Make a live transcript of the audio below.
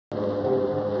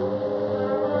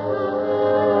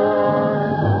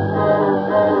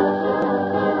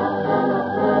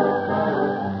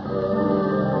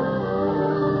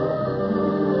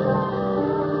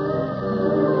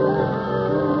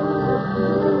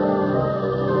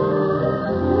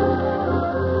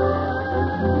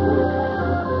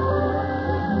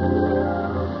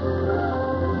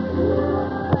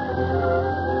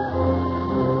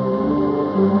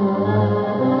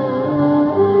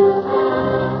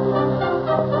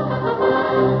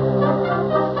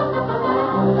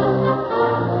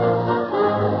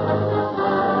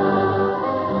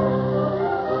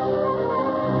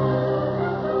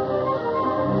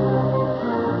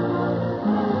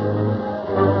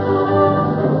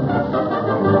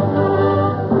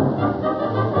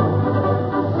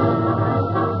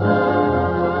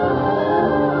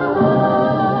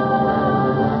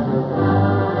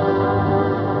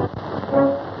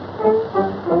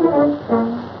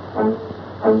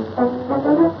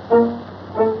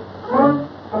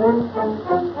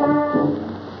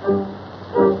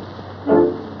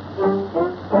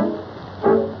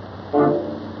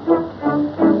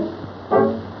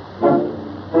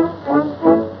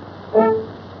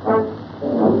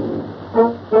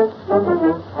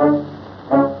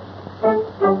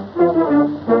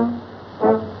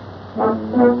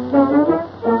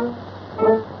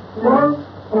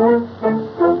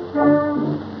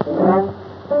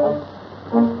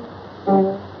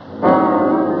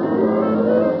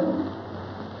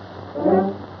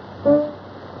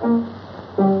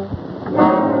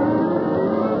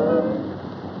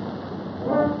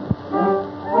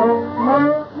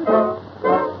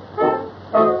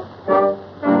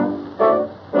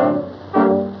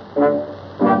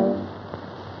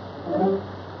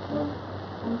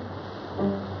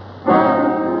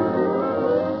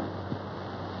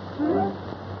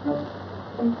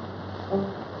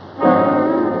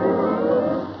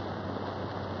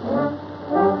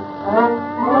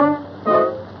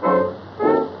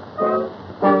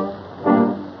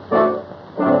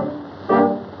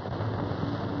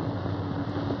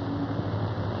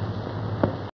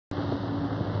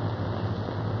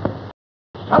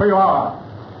So you are.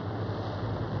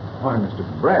 Why, Mr.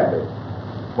 Bradley,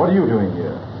 what are you doing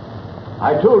here?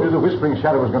 I told you the Whispering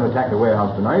Shadow was going to attack the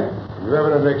warehouse tonight. You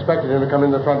evidently expected him to come in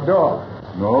the front door.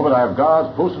 No, but I have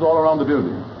guards posted all around the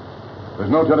building. There's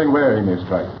no telling where he may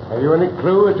strike. Have you any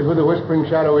clue as to who the Whispering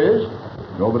Shadow is?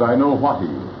 No, but I know what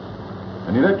he is.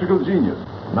 An electrical genius,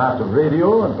 master of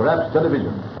radio and perhaps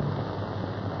television.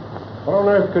 What on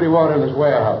earth could he want in this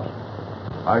warehouse?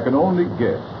 I can only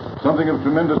guess. Something of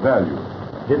tremendous value,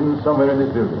 hidden somewhere in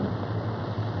this building.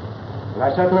 And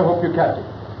I certainly hope you catch it.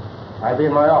 I'll be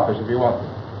in my office if you want me.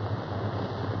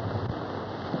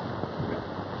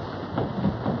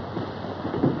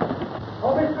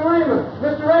 Oh, Mr. Raymond!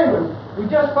 Mr. Raymond! We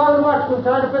just found the marksman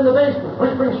tied up in the basement.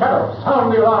 Whispering Shadow,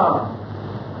 sound the alarm.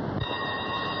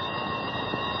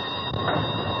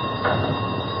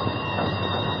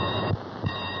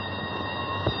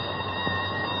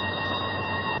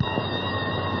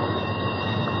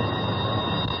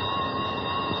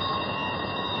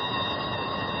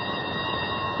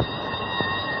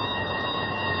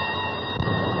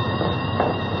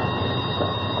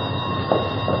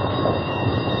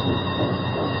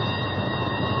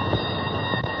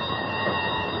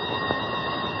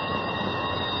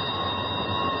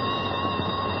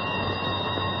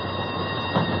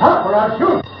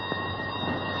 Shoot!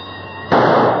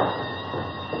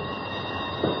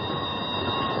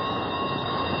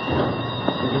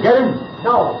 Did you get him?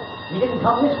 No, he didn't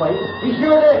come this way. He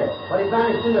sure did, but he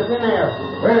vanished into thin air.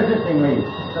 Where does this thing lead?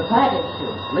 The package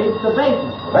chute leads to the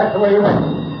basement. Well, that's the way you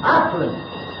went. After him.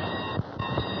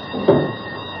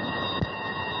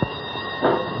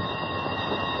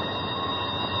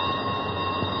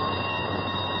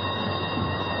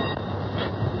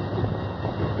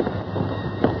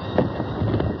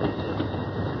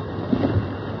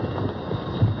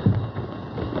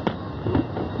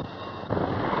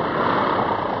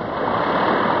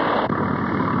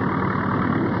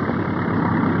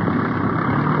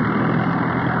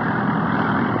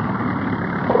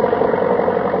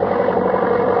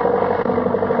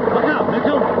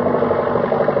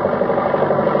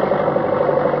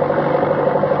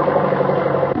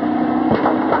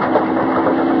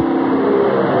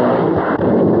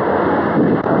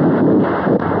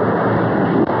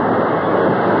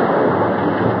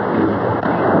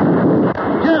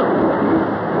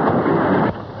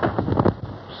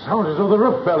 The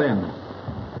roof fell in.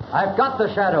 I've got the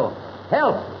shadow.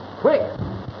 Help! Quick!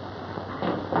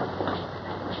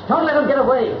 Don't let him get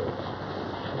away.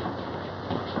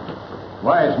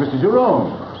 Why, it's Mr.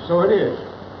 Jerome. So it is.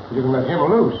 You can let him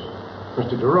loose.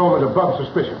 Mr. Jerome is above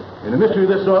suspicion. In a mystery of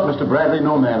this sort, Mr. Bradley,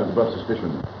 no man is above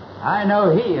suspicion. I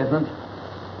know he isn't.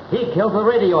 He killed the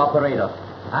radio operator.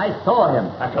 I saw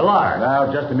him. That's a lie. Now,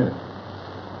 just a minute.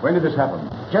 When did this happen?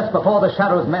 Just before the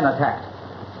Shadow's men attacked.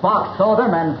 Sparks saw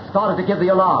them and started to give the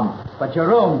alarm, but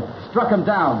Jerome struck him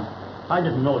down. I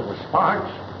didn't know it was Sparks.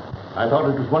 I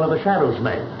thought it was one of the Shadow's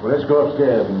men. Well, let's go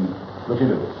upstairs and look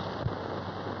into this.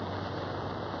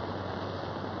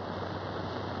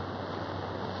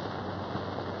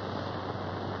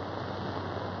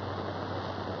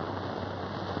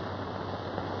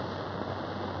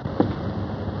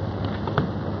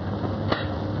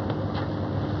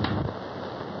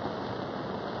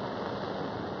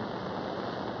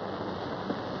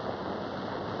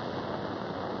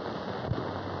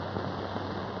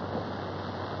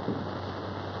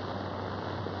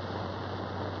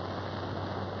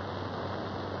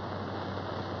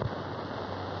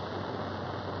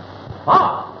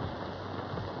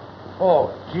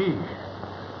 Oh, gee.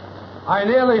 I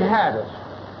nearly had it.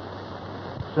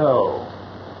 So,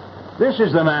 this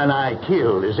is the man I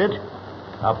killed, is it?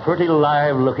 A pretty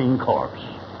live-looking corpse.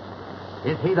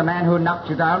 Is he the man who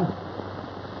knocked you down?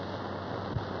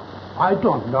 I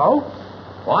don't know.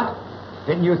 What?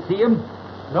 Didn't you see him?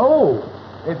 No.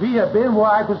 If he had been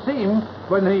where I could see him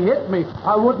when he hit me,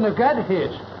 I wouldn't have got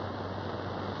hit.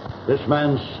 This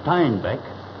man Steinbeck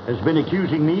has been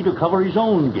accusing me to cover his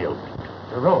own guilt.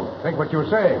 Jerome, think what you're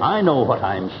saying. I know what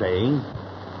I'm saying.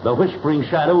 The Whispering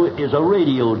Shadow is a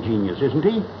radio genius, isn't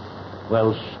he?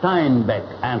 Well,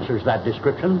 Steinbeck answers that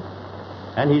description.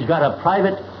 And he's got a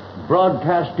private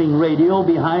broadcasting radio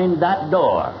behind that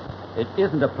door. It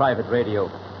isn't a private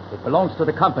radio. It belongs to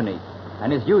the company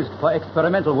and is used for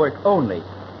experimental work only.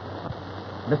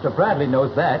 Mr. Bradley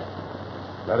knows that.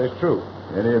 That is true.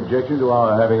 Any objection to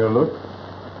our having a look?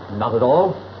 Not at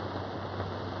all.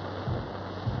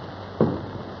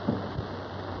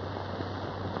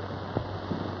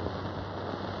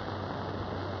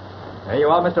 There you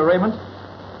are, Mr. Raymond.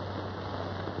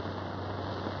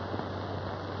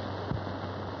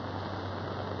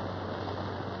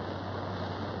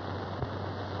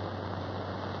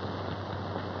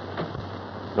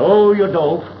 No, you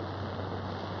don't.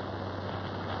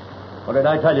 What did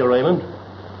I tell you, Raymond?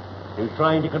 He was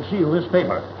trying to conceal this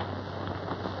paper.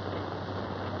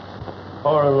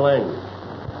 Foreign language.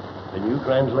 Can you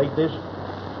translate this?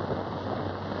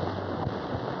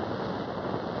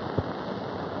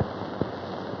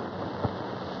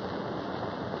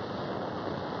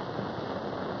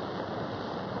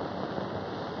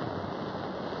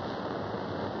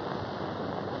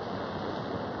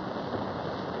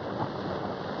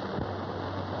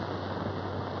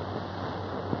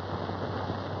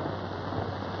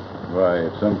 Why,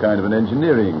 it's some kind of an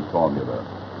engineering formula.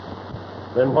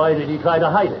 Then why did he try to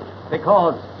hide it?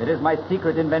 Because it is my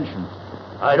secret invention.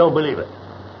 I don't believe it.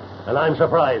 And I'm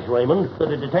surprised, Raymond, that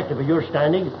a detective of your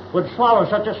standing would swallow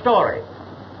such a story.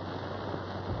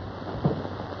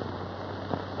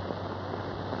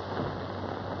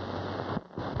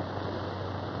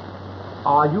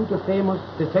 Are you the famous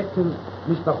detective,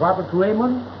 Mr. Robert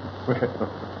Raymond?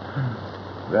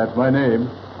 Well, that's my name.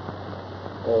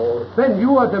 Oh, then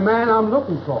you are the man I'm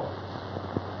looking for.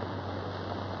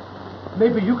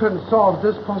 Maybe you can solve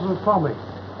this puzzle for me.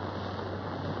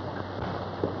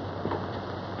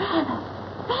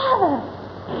 Father!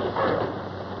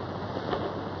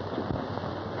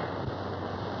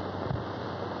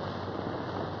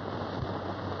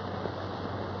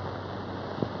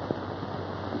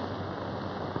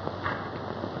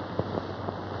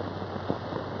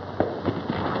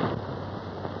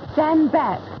 Stand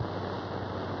back.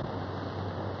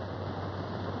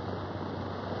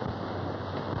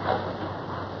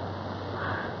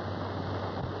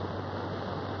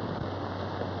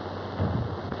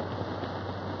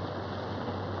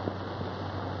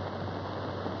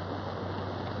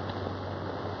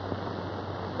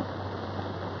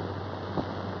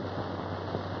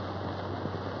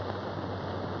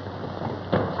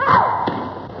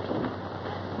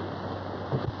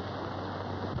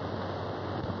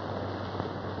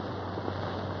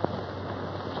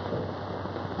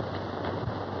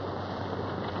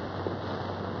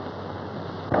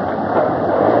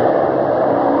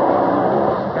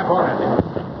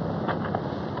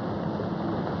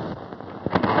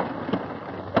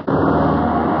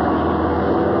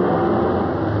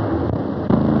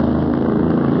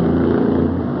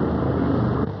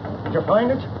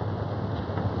 Find it?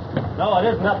 No,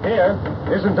 it isn't up here.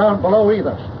 Isn't down below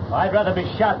either. I'd rather be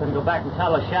shot than go back and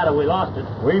tell the Shadow we lost it.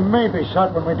 We may be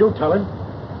shot when we do tell him.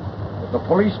 If the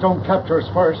police don't capture us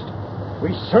first,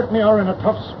 we certainly are in a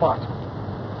tough spot.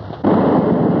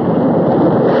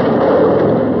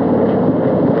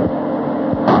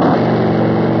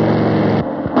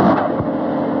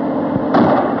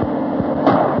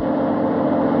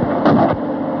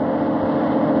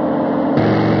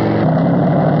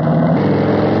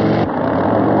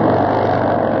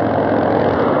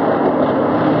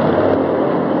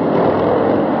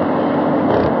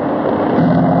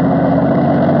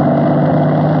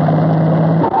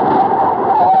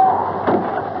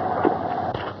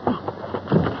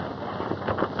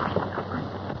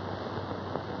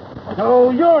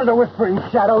 You're the Whispering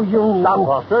Shadow, you...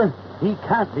 Stop, Foster. He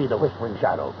can't be the Whispering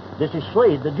Shadow. This is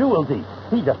Slade, the jewel thief.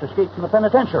 He just escaped from the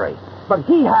penitentiary. But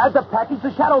he had the package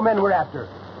the Shadow men were after.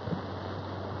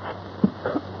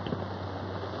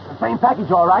 The same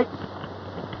package, all right.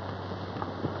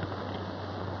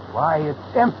 Why,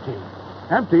 it's empty.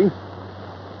 Empty?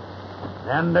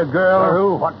 And the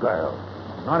girl... What girl?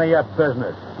 None of your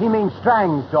business. He means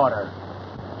Strang's daughter.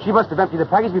 She must have emptied the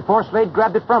package before Slade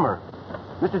grabbed it from her.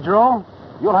 Mr. Jerome,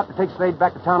 you'll have to take Slade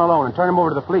back to town alone and turn him over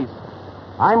to the police.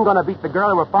 I'm going to beat the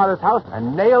girl in her father's house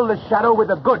and nail the Shadow with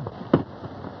the goods.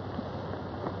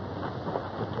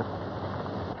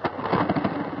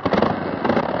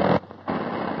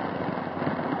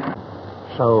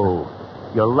 So,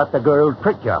 you'll let the girl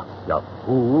trick you, you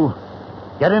fool.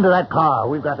 Get into that car.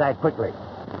 We've got to act quickly.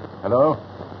 Hello?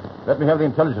 Let me have the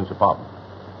intelligence department.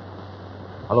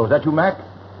 Hello, is that you, Mac?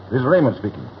 This is Raymond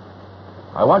speaking.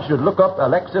 I want you to look up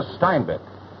Alexis Steinbeck.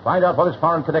 Find out what his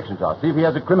foreign connections are. See if he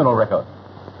has a criminal record.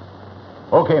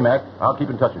 Okay, Mac. I'll keep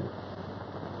in touch with you.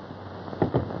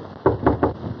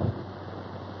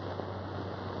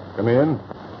 Come in.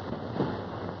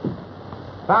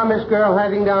 Found this girl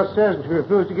hiding downstairs and she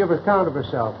refused to give an account of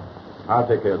herself. I'll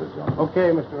take care of this, John.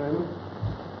 Okay, Mr. Raymond.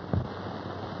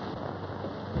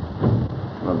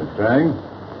 Well, Miss Strang,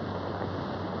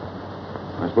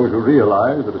 I suppose you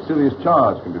realize that a serious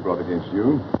charge can be brought against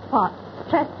you. What?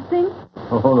 Trespassing?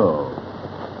 Oh, no.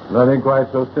 Nothing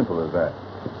quite so simple as that.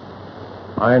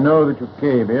 I know that you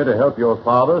came here to help your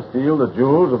father steal the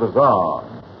jewels of the Tsar.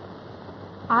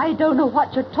 I don't know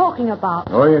what you're talking about.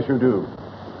 Oh, yes, you do.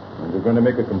 And you're going to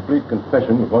make a complete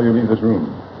confession before you leave this room.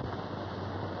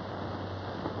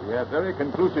 We have very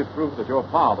conclusive proof that your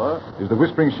father is the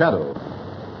Whispering Shadow.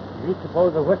 You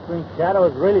suppose the Whispering Shadow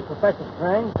is really Professor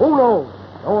Strang? Who knows?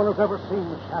 No one has ever seen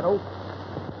the Shadow.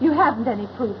 You haven't any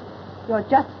proof. You're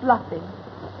just bluffing.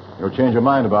 You'll change your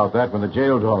mind about that when the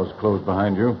jail doors close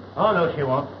behind you. Oh, no, she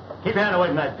won't. Keep your hand away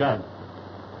from that gun.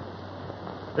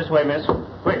 This way, miss.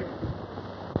 Quick.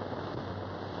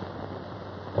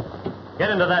 Get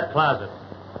into that closet.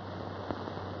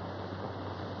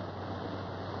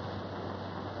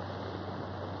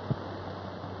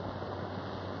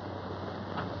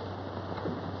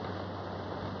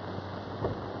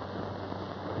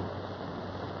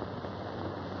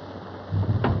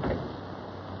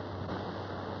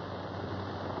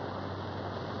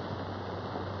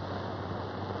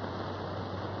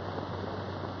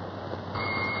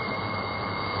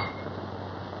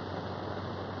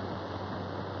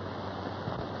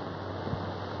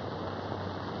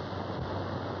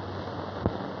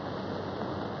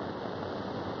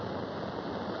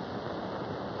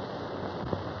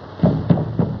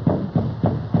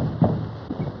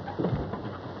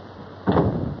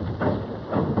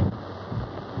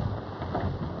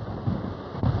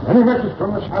 Any message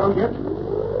from the Shadow yet?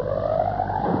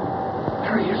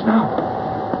 There he is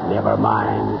now. Never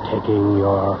mind taking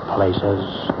your places.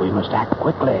 We must act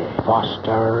quickly.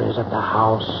 Foster is at the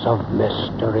house of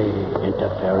mystery,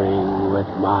 interfering with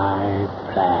my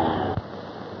plan.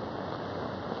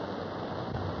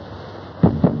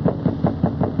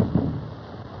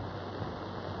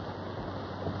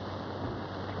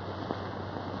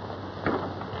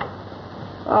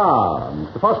 Ah,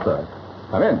 Mr. Foster.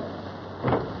 Come in.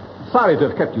 Sorry to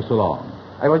have kept you so long.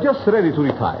 I was just ready to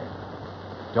retire.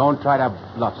 Don't try to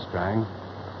bluff, Strang.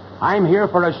 I'm here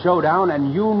for a showdown,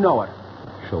 and you know it.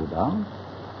 Showdown?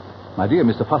 My dear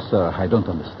Mr. Foster, I don't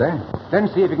understand. Then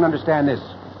see if you can understand this.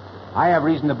 I have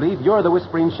reason to believe you're the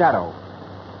Whispering Shadow.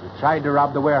 You tried to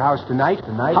rob the warehouse tonight.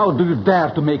 How do you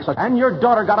dare to make such... And your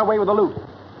daughter got away with the loot.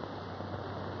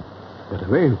 Get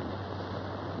away?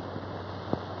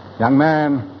 Young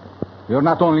man, you're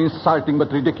not only insulting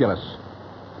but ridiculous.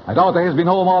 My daughter has been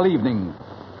home all evening.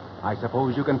 I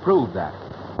suppose you can prove that.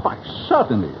 Why,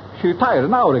 certainly. She retired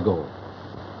an hour ago.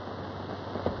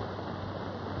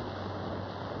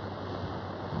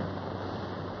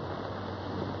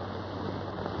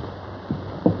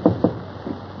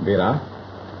 Vera?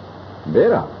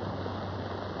 Vera?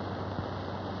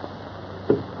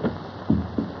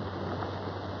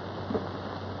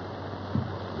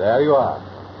 There you are.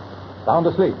 Sound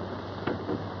asleep.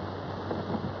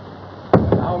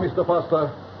 And now, Mr.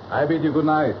 Foster, I bid you good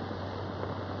night.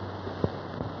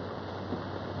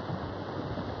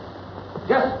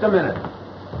 Just a minute.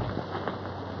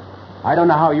 I don't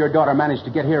know how your daughter managed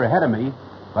to get here ahead of me,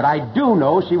 but I do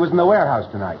know she was in the warehouse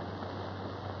tonight.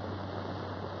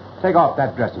 Take off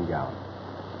that dressing gown.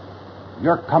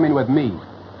 You're coming with me.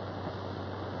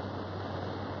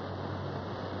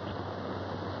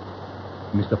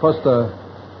 Mr. Foster,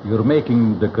 you're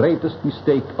making the greatest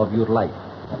mistake of your life.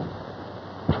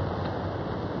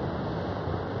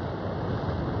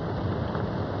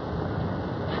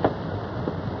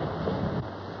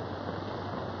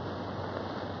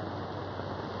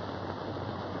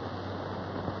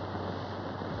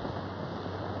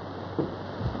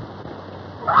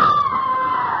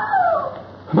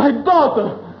 My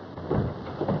daughter!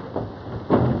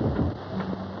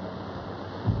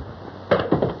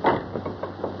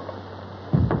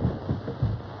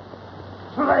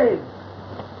 Slade!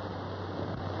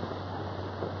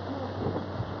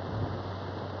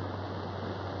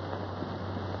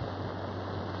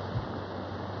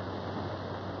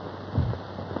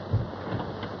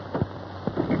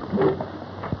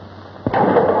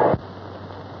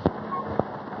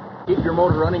 Keep your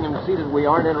motor running and see that we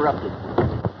aren't interrupted.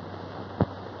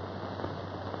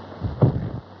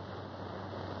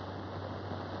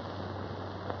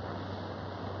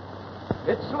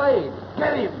 It's Slade.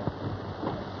 Get him.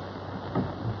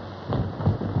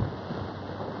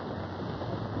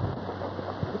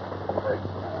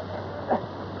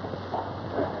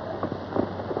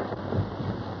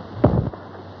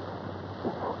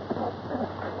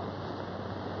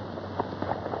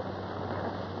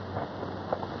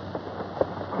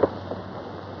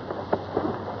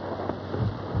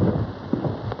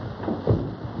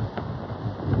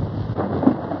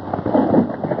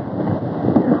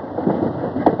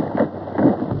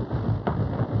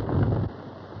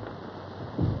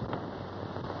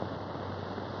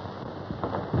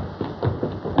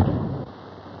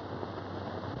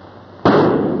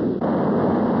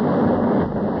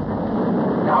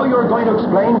 Now you're going to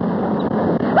explain?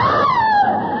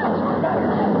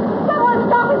 Someone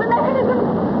stop the mechanism.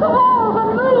 The walls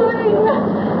are moving.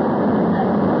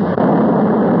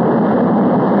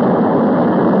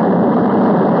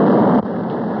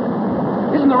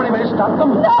 Isn't there any way to stop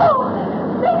them? No!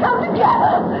 They come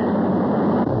together.